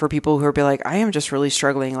there too for people who are be like, I am just really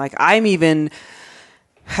struggling. Like, I'm even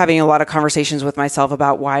having a lot of conversations with myself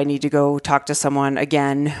about why I need to go talk to someone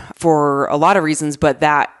again for a lot of reasons, but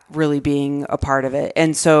that really being a part of it.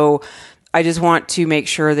 And so I just want to make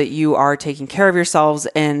sure that you are taking care of yourselves,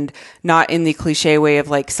 and not in the cliche way of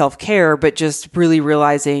like self-care, but just really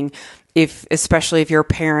realizing especially if you're a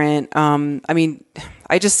parent,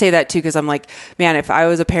 I just say that too, because I'm like, man, if I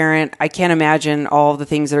was a parent, I can't imagine all the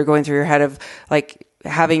things that are going through your head of like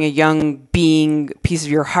having a young being, piece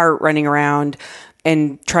of your heart running around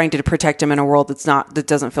and trying to protect him in a world that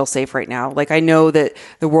doesn't feel safe right now. Like, I know that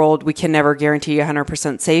the world, we can never guarantee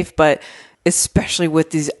 100% safe, but especially with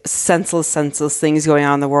these senseless things going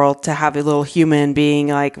on in the world, to have a little human being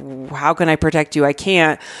like, how can I protect you? I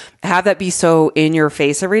can't have that be so in your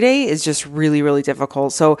face every day is just really, really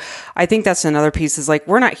difficult. So I think that's another piece is like,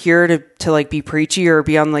 we're not here to like be preachy or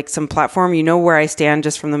be on like some platform. You know where I stand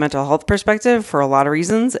just from the mental health perspective for a lot of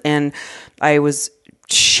reasons. And I was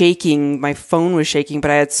shaking, my phone was shaking, but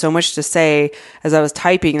I had so much to say as I was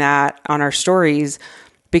typing that on our stories,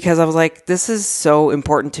 because I was like, this is so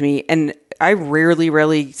important to me. And I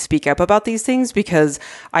rarely speak up about these things because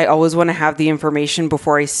I always want to have the information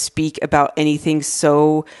before I speak about anything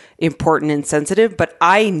so important and sensitive. But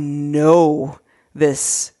I know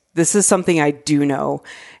this. This is something I do know.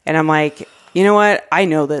 And I'm like, you know what? I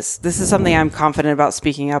know this. This is something I'm confident about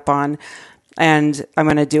speaking up on. And I'm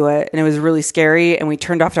going to do it. And it was really scary. And we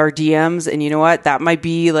turned off our DMs. And you know what? That might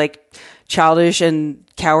be like childish and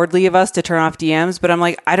cowardly of us to turn off DMs, but I'm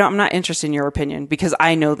like, I'm not interested in your opinion because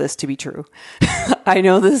I know this to be true. I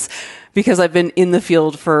know this because I've been in the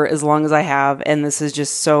field for as long as I have. And this is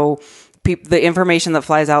just so, the information that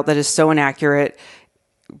flies out that is so inaccurate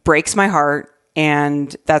breaks my heart.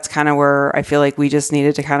 And that's kind of where I feel like we just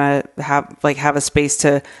needed to kind of have a space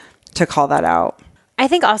to call that out. I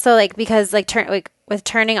think also like, because like with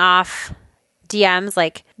turning off DMs,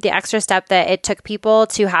 like the extra step that it took people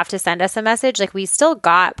to have to send us a message, like we still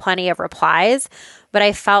got plenty of replies, but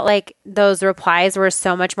I felt like those replies were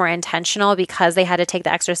so much more intentional because they had to take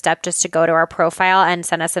the extra step just to go to our profile and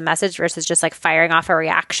send us a message versus just like firing off a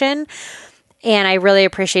reaction. And I really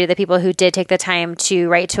appreciated the people who did take the time to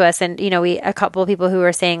write to us. And, you know, a couple of people who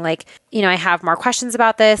were saying like, you know, I have more questions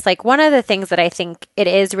about this. Like one of the things that I think it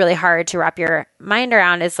is really hard to wrap your mind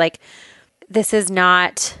around is like, this is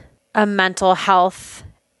not a mental health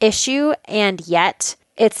issue. And yet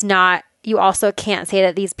it's not, you also can't say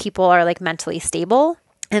that these people are like mentally stable.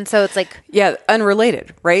 And so it's like, yeah,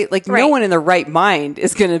 unrelated, right? Like no one in their right mind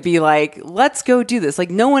is going to be like, let's go do this. Like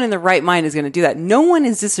no one in their right mind is going to do that. No one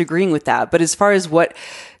is disagreeing with that. But as far as what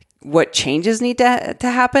changes need to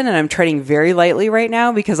happen, and I'm treading very lightly right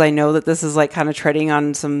now because I know that this is like kind of treading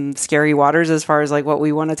on some scary waters as far as like what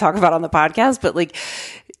we want to talk about on the podcast. But like,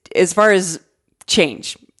 as far as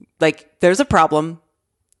change, like there's a problem,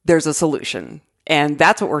 there's a solution. And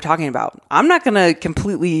that's what we're talking about. I'm not going to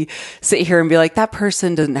completely sit here and be like, that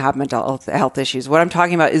person doesn't have mental health issues. What I'm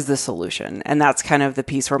talking about is the solution. And that's kind of the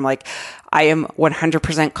piece where I'm like, I am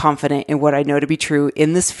 100% confident in what I know to be true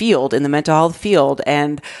in this field, in the mental health field.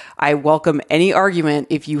 And I welcome any argument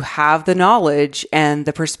if you have the knowledge and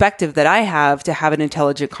the perspective that I have to have an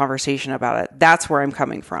intelligent conversation about it. That's where I'm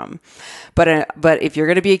coming from. But if you're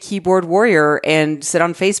going to be a keyboard warrior and sit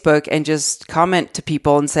on Facebook and just comment to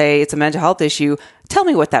people and say it's a mental health issue, tell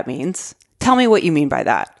me what that means. Tell me what you mean by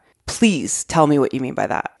that. Please tell me what you mean by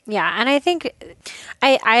that. Yeah. And I think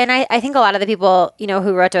I think a lot of the people, you know,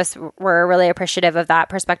 who wrote to us were really appreciative of that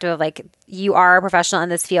perspective of like, you are a professional in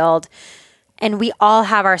this field and we all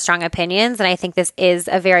have our strong opinions. And I think this is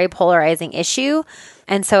a very polarizing issue.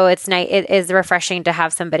 And so it's nice. It is refreshing to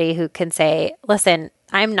have somebody who can say, listen,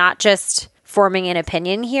 I'm not just forming an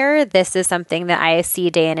opinion here. This is something that I see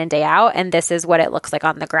day in and day out. And this is what it looks like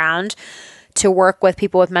on the ground to work with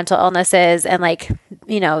people with mental illnesses. And like,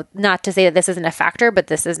 you know, not to say that this isn't a factor, but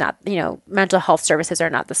this is not, you know, mental health services are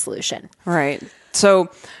not the solution. Right.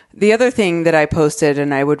 So the other thing that I posted,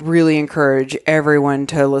 and I would really encourage everyone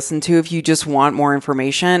to listen to if you just want more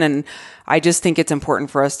information. And I just think it's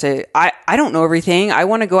important for us to, I don't know everything. I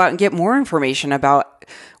want to go out and get more information about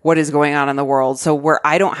what is going on in the world. So where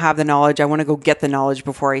I don't have the knowledge, I want to go get the knowledge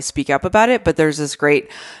before I speak up about it. But there's this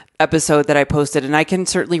great episode that I posted, and I can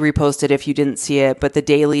certainly repost it if you didn't see it, but The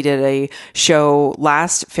Daily did a show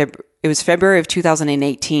it was February of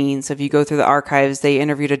 2018. So if you go through the archives, they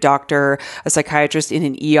interviewed a doctor, a psychiatrist in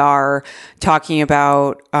an ER talking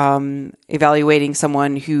about evaluating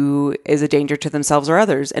someone who is a danger to themselves or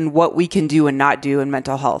others and what we can do and not do in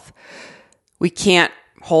mental health. We can't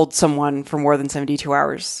hold someone for more than 72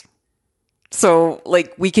 hours. So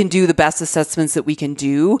like we can do the best assessments that we can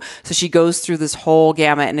do. So she goes through this whole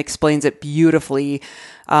gamut and explains it beautifully.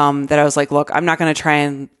 That I was like, look, I'm not going to try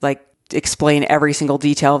and like explain every single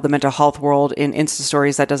detail of the mental health world in Insta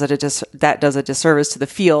stories. That does a disservice to the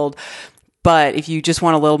field. But if you just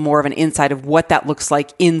want a little more of an insight of what that looks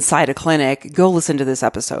like inside a clinic, go listen to this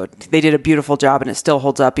episode. They did a beautiful job, and it still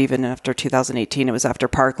holds up even after 2018. It was after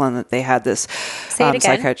Parkland that they had this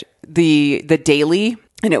psychiatrist. The Daily.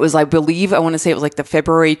 And it was, I want to say it was like the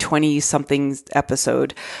February 20-something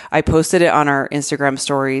episode. I posted it on our Instagram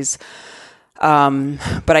stories.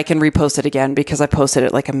 But I can repost it again because I posted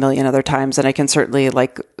it like a million other times, and I can certainly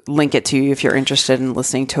like link it to you if you're interested in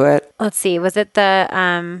listening to it. let's see, was it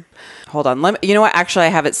the Hold on. You know what? Actually, I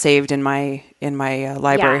have it saved in my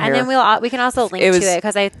library yeah, here. and then we can also link to it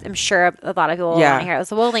because I'm sure a lot of people will want to hear it.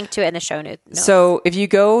 So we'll link to it in the show notes. So if you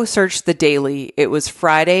go search The Daily, it was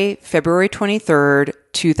Friday, February 23rd,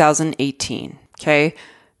 2018. Okay.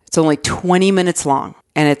 It's only 20 minutes long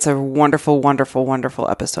and it's a wonderful, wonderful, wonderful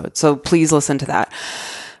episode. So please listen to that.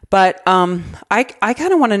 But I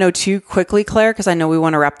kind of want to know too quickly, Claire, because I know we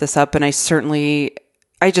want to wrap this up and I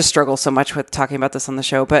just struggle so much with talking about this on the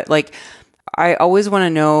show, but like, I always want to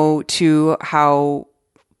know too how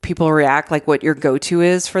people react, like what your go-to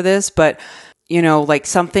is for this. But, you know, like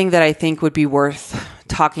something that I think would be worth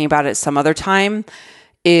talking about at some other time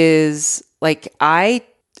is like, I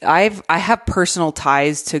have personal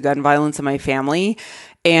ties to gun violence in my family.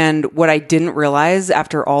 And what I didn't realize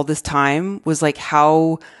after all this time was like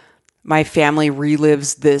how my family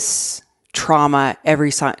relives this trauma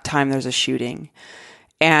every time there's a shooting.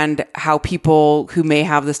 And how people who may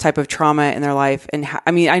have this type of trauma in their life, and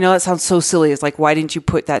I mean, I know that sounds so silly. It's like, why didn't you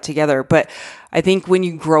put that together? But I think when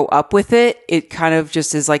you grow up with it, it kind of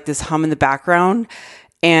just is like this hum in the background.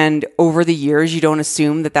 And over the years, you don't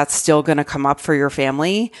assume that that's still going to come up for your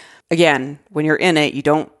family. Again, when you're in it, you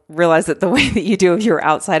don't realize it the way that you do if you're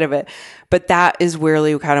outside of it. But that is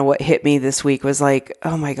really kind of what hit me this week was like,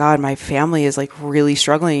 oh my God, my family is like really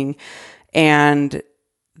struggling. And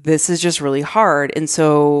this is just really hard. And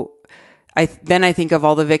so I think of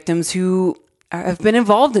all the victims who have been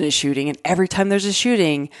involved in a shooting, and every time there's a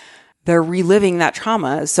shooting, they're reliving that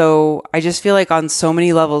trauma. So I just feel like on so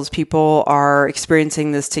many levels, people are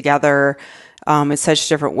experiencing this together in such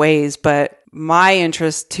different ways. But my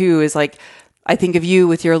interest too is like, I think of you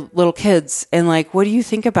with your little kids and like, what do you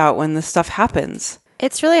think about when this stuff happens?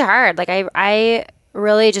 It's really hard. Like I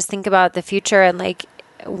really just think about the future and like,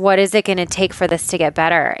 what is it going to take for this to get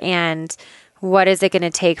better? And what is it going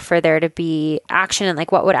to take for there to be action? And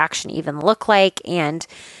like, what would action even look like? And,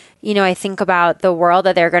 you know, I think about the world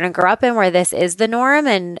that they're going to grow up in where this is the norm.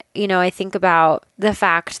 And, you know, I think about the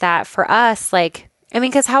fact that for us, like, I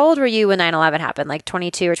mean, because how old were you when 9/11 happened? Like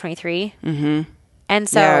 22 or 23? Mm-hmm. And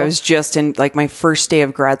so yeah, I was just in like my first day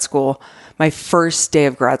of grad school. My first day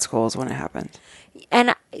of grad school is when it happened.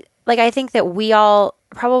 And like, I think that we all,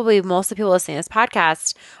 probably most of the people listening to this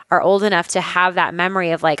podcast are old enough to have that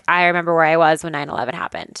memory of like, I remember where I was when 9/11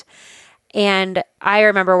 happened. And I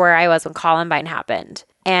remember where I was when Columbine happened.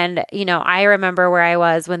 And, you know, I remember where I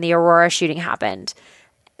was when the Aurora shooting happened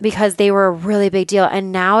because they were a really big deal.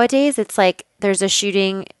 And nowadays it's like there's a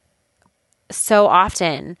shooting so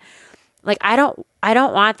often. Like, I don't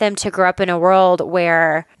want them to grow up in a world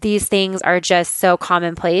where these things are just so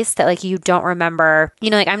commonplace that like you don't remember, you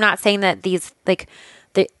know, like I'm not saying that these like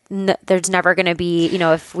there's never going to be, you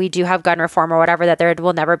know, if we do have gun reform or whatever, that there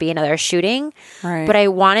will never be another shooting. Right. But I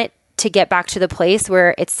want it to get back to the place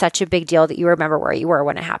where it's such a big deal that you remember where you were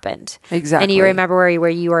when it happened. Exactly. And you remember where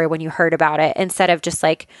you were when you heard about it, instead of just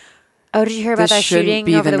like, oh, did you hear about that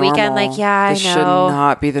shooting over the weekend? Like, yeah, this I know. This should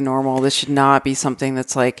not be the normal. This should not be something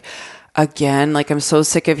that's like, again, like I'm so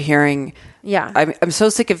sick of hearing. Yeah. I'm so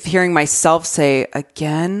sick of hearing myself say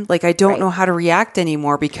again, like I don't know how to react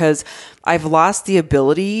anymore because I've lost the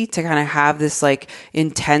ability to kind of have this like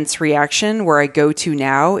intense reaction. Where I go to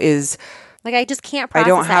now is like, I just can't process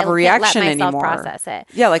it. I don't have a reaction anymore. Process it.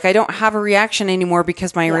 Yeah. Like I don't have a reaction anymore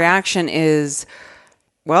because my reaction is,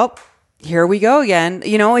 well, here we go again.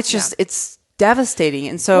 You know, it's just, it's devastating.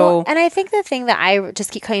 And so, and I think the thing that I just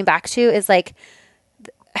keep coming back to is like,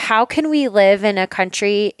 how can we live in a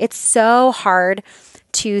country? It's so hard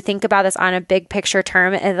to think about this on a big picture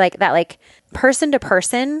term and like that, like person to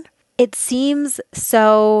person, it seems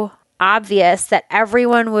so obvious that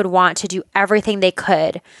everyone would want to do everything they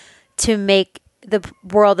could to make the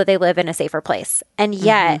world that they live in a safer place. And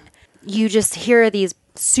yet you just hear these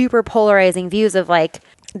super polarizing views of like,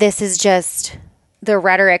 this is just the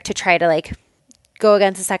rhetoric to try to like go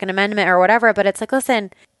against the Second Amendment or whatever. But it's like,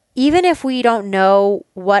 listen, even if we don't know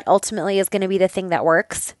what ultimately is going to be the thing that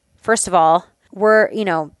works, first of all,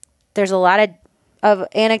 there's a lot of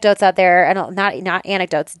anecdotes out there, and not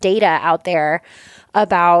anecdotes, data out there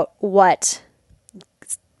about what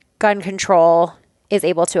gun control is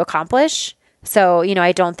able to accomplish. So,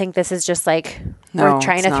 I don't think this is just like we're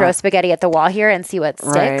trying to throw spaghetti at the wall here and see what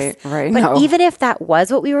sticks. Right. But even if that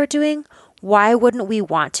was what we were doing, why wouldn't we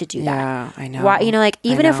want to do that? Yeah, I know. Why,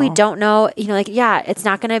 even if we don't know, it's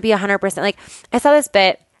not going to be 100%. Like, I saw this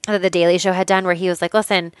bit that The Daily Show had done where he was like,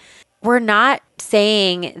 listen, we're not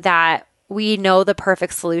saying that we know the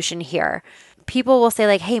perfect solution here. People will say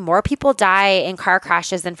like, hey, more people die in car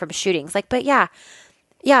crashes than from shootings. Like, but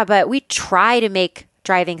but we try to make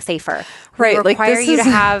driving safer. Right. We require you to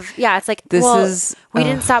have, it's like, we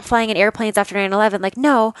didn't stop flying in airplanes after 9/11. Like,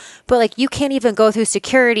 no, but like you can't even go through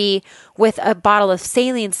security with a bottle of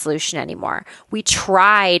saline solution anymore. We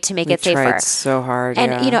try to make it safer. Tried so hard.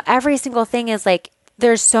 And, you know, every single thing is like,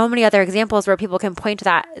 there's so many other examples where people can point to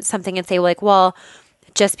that something and say like, well,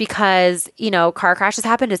 just because, you know, car crashes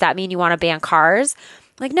happen, does that mean you want to ban cars?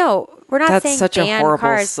 Like, no, we're not saying such ban a horrible,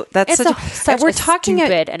 cars. That's such we're a talking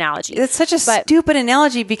stupid analogy. It's such a stupid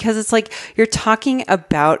analogy because it's like you're talking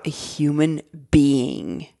about a human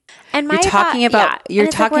being. And you're talking about a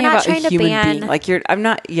human being. Like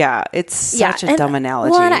it's such a dumb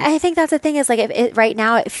analogy. Well, and I think that's the thing is like right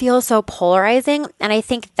now it feels so polarizing, and I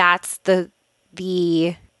think that's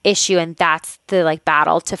the issue, and that's the like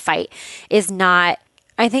battle to fight is not.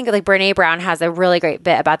 I think like Brene Brown has a really great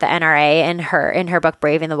bit about the NRA in her book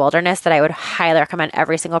Braving the Wilderness that I would highly recommend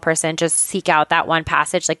every single person just seek out that one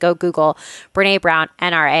passage. Like go Google Brene Brown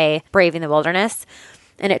NRA Braving the Wilderness,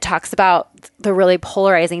 and it talks about the really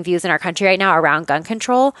polarizing views in our country right now around gun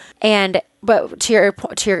control. But to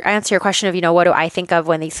your answer your question of, you know, what do I think of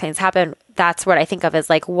when these things happen? That's what I think of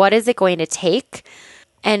as like, what is it going to take,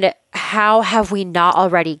 and how have we not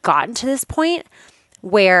already gotten to this point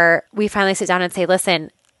where we finally sit down and say, listen,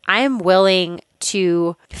 I'm willing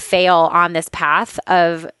to fail on this path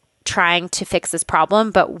of trying to fix this problem,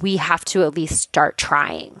 but we have to at least start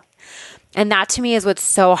trying. And that to me is what's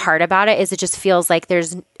so hard about it, is it just feels like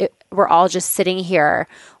we're all just sitting here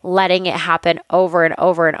letting it happen over and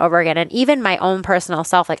over and over again. And even my own personal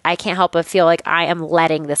self, like I can't help but feel like I am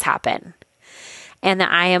letting this happen. And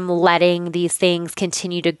that I am letting these things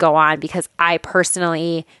continue to go on because I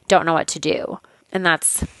personally don't know what to do. And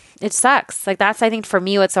it sucks. Like I think for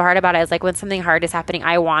me, what's so hard about it is like when something hard is happening,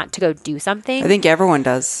 I want to go do something. I think everyone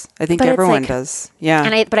does.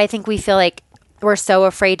 Yeah. But I think we feel like we're so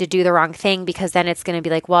afraid to do the wrong thing because then it's going to be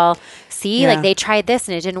like, well, see, like they tried this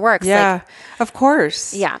and it didn't work. Yeah, like, of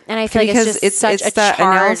course. Yeah. And I feel like it's such a that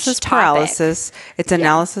analysis topic. Paralysis. It's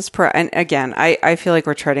analysis. And again, I feel like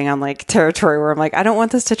we're treading on like territory where I'm like, I don't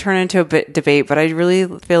want this to turn into a debate, but I really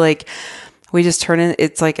feel like we just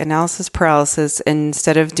it's like analysis paralysis. And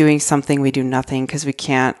instead of doing something, we do nothing because we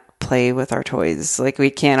can't play with our toys. Like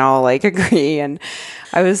we can't all like agree. And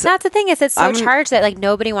that's the thing is it's so charged that like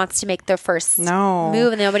nobody wants to make the first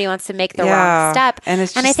move and nobody wants to make the wrong step. And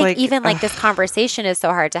it's just I think like, even like this conversation is so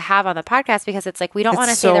hard to have on the podcast because it's like we don't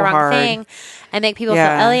want to say the wrong thing and make people feel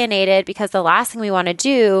alienated because the last thing we want to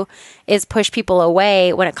do is push people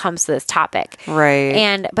away when it comes to this topic.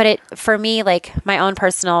 Right. But for me, like my own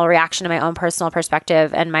personal reaction to my own personal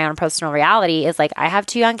perspective and my own personal reality is like I have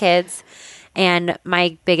 2 young kids. And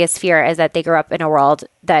my biggest fear is that they grow up in a world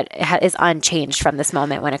that is unchanged from this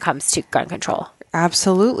moment when it comes to gun control.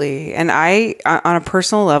 Absolutely. And I, on a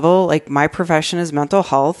personal level, like my profession is mental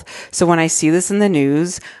health. So when I see this in the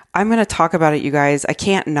news, I'm going to talk about it, you guys. I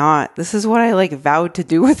can't not. This is what I like vowed to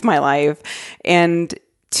do with my life. And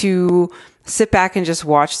to sit back and just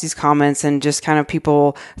watch these comments and just kind of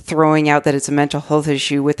people throwing out that it's a mental health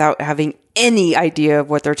issue without having any idea of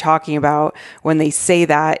what they're talking about when they say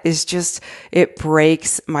that is just, it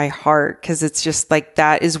breaks my heart because it's just like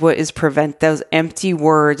that is what is those empty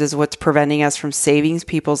words is what's preventing us from saving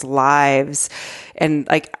people's lives. And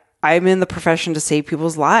like I'm in the profession to save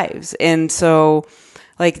people's lives. And so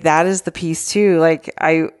like that is the piece too. Like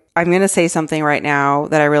I'm going to say something right now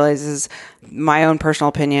that I realize is my own personal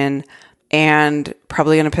opinion and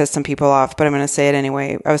probably going to piss some people off, but I'm going to say it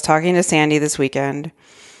anyway. I was talking to Sandy this weekend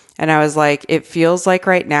and I was like, it feels like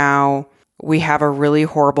right now we have a really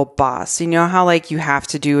horrible boss. You know how like you have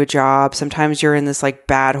to do a job. Sometimes you're in this like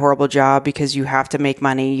bad, horrible job because you have to make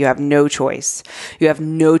money. You have no choice. You have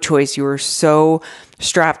no choice. You are so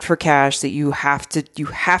strapped for cash that you have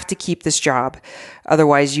to keep this job.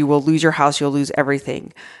 Otherwise you will lose your house. You'll lose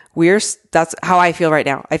everything. That's how I feel right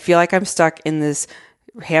now. I feel like I'm stuck in this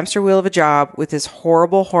hamster wheel of a job with this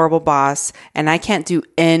horrible, horrible boss, and I can't do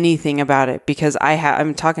anything about it because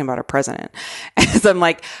I'm talking about our president. And I'm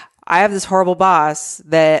like, I have this horrible boss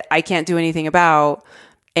that I can't do anything about,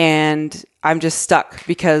 and I'm just stuck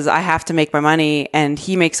because I have to make my money and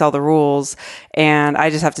he makes all the rules and I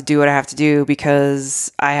just have to do what I have to do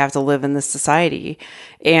because I have to live in this society.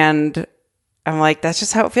 And I'm like, that's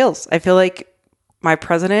just how it feels. I feel like my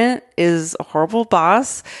president is a horrible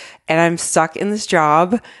boss and I'm stuck in this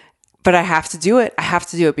job, but I have to do it. I have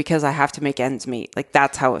to do it because I have to make ends meet. Like,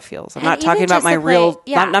 that's how it feels. I'm not talking about my real,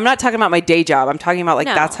 I'm not talking about my day job. I'm talking about, like,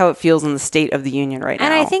 that's how it feels in the state of the union right now.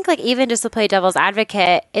 And I think, like, even just to play devil's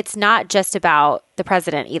advocate, it's not just about the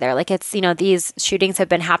president either. Like, it's, you know, these shootings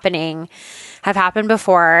have happened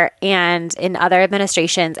before and in other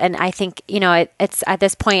administrations. And I think, you know, it's at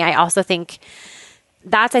this point, I also think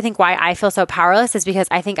that's, I think, why I feel so powerless, is because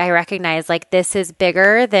I think I recognize, like, this is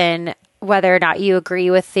bigger than whether or not you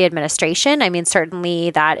agree with the administration. I mean,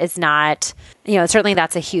 certainly that is not, you know, certainly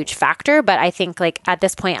that's a huge factor. But I think, like, at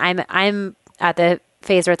this point, I'm at the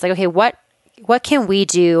phase where it's like, okay, what can we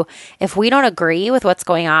do if we don't agree with what's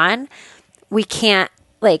going on? We can't,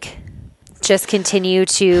 like, just continue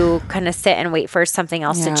to kind of sit and wait for something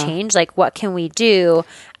else to change. Like, what can we do?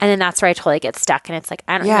 And then that's where I totally get stuck. And it's like,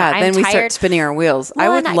 I don't know. I'm then we tired. start spinning our wheels.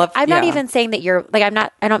 Well, I'm not even saying that you're, like,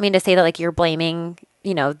 I don't mean to say that, like, you're blaming,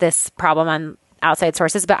 you know, this problem on outside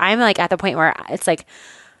sources, but I'm, like, at the point where it's like,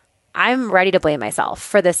 I'm ready to blame myself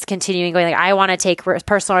for this continuing going. Like, I want to take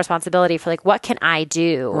personal responsibility for, like, what can I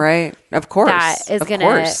do? Right. Of course. That is going to,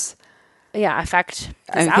 affect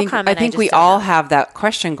this outcome. I think we all have that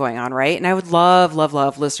question going on, right? And I would love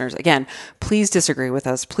listeners. Again, please disagree with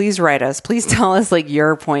us. Please write us. Please tell us, like,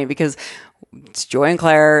 your point, because it's Joy and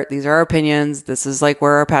Claire. These are our opinions. This is, like,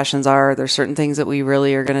 where our passions are. There's certain things that we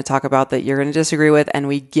really are going to talk about that you're going to disagree with, and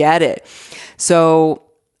we get it. So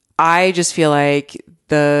I just feel like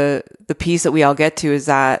the piece that we all get to is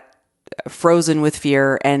that frozen with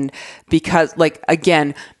fear. And because, like,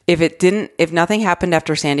 again, if nothing happened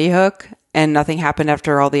after Sandy Hook and nothing happened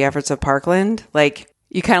after all the efforts of Parkland, like,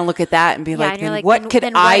 you kind of look at that and be like, what could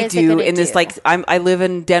I do in this? Like, I live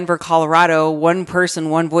in Denver, Colorado, one person,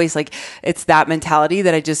 one voice. Like, it's that mentality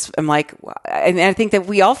that I'm like, and I think that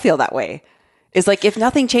we all feel that way. It's like, if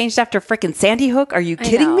nothing changed after frickin' Sandy Hook, are you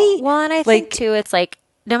kidding me? Well, and I think too, it's like,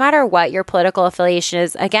 no matter what your political affiliation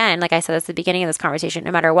is, again, like I said at the beginning of this conversation,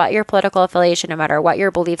 no matter what your political affiliation, no matter what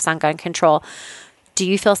your beliefs on gun control, do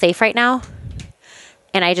you feel safe right now?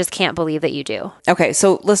 And I just can't believe that you do. Okay.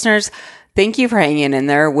 So listeners, thank you for hanging in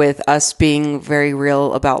there with us being very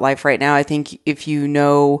real about life right now. I think if you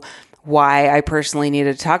know why I personally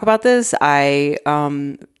needed to talk about this, I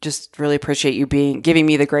just really appreciate you giving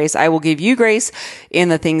me the grace. I will give you grace in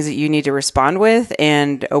the things that you need to respond with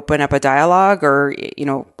and open up a dialogue, or, you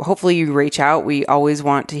know, hopefully you reach out. We always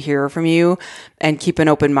want to hear from you and keep an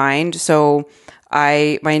open mind. So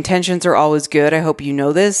my intentions are always good. I hope you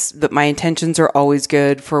know this, but my intentions are always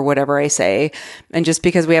good for whatever I say. And just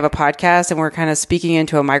because we have a podcast and we're kind of speaking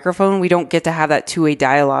into a microphone, we don't get to have that two-way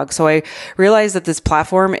dialogue. So I realize that this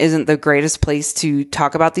platform isn't the greatest place to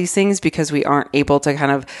talk about these things because we aren't able to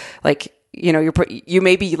kind of, like, you know, you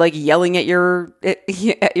may be, like, yelling at your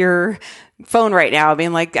phone right now,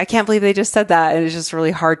 being like, I can't believe they just said that. And it's just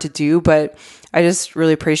really hard to do. But I just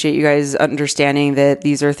really appreciate you guys understanding that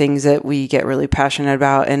these are things that we get really passionate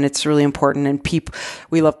about, and it's really important. And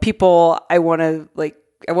we love people. I want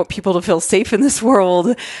people to feel safe in this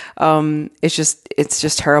world. It's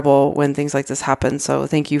just terrible when things like this happen. So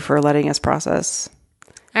thank you for letting us process.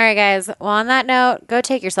 All right, guys. Well, on that note, go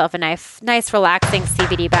take yourself a nice, relaxing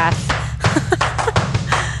CBD bath.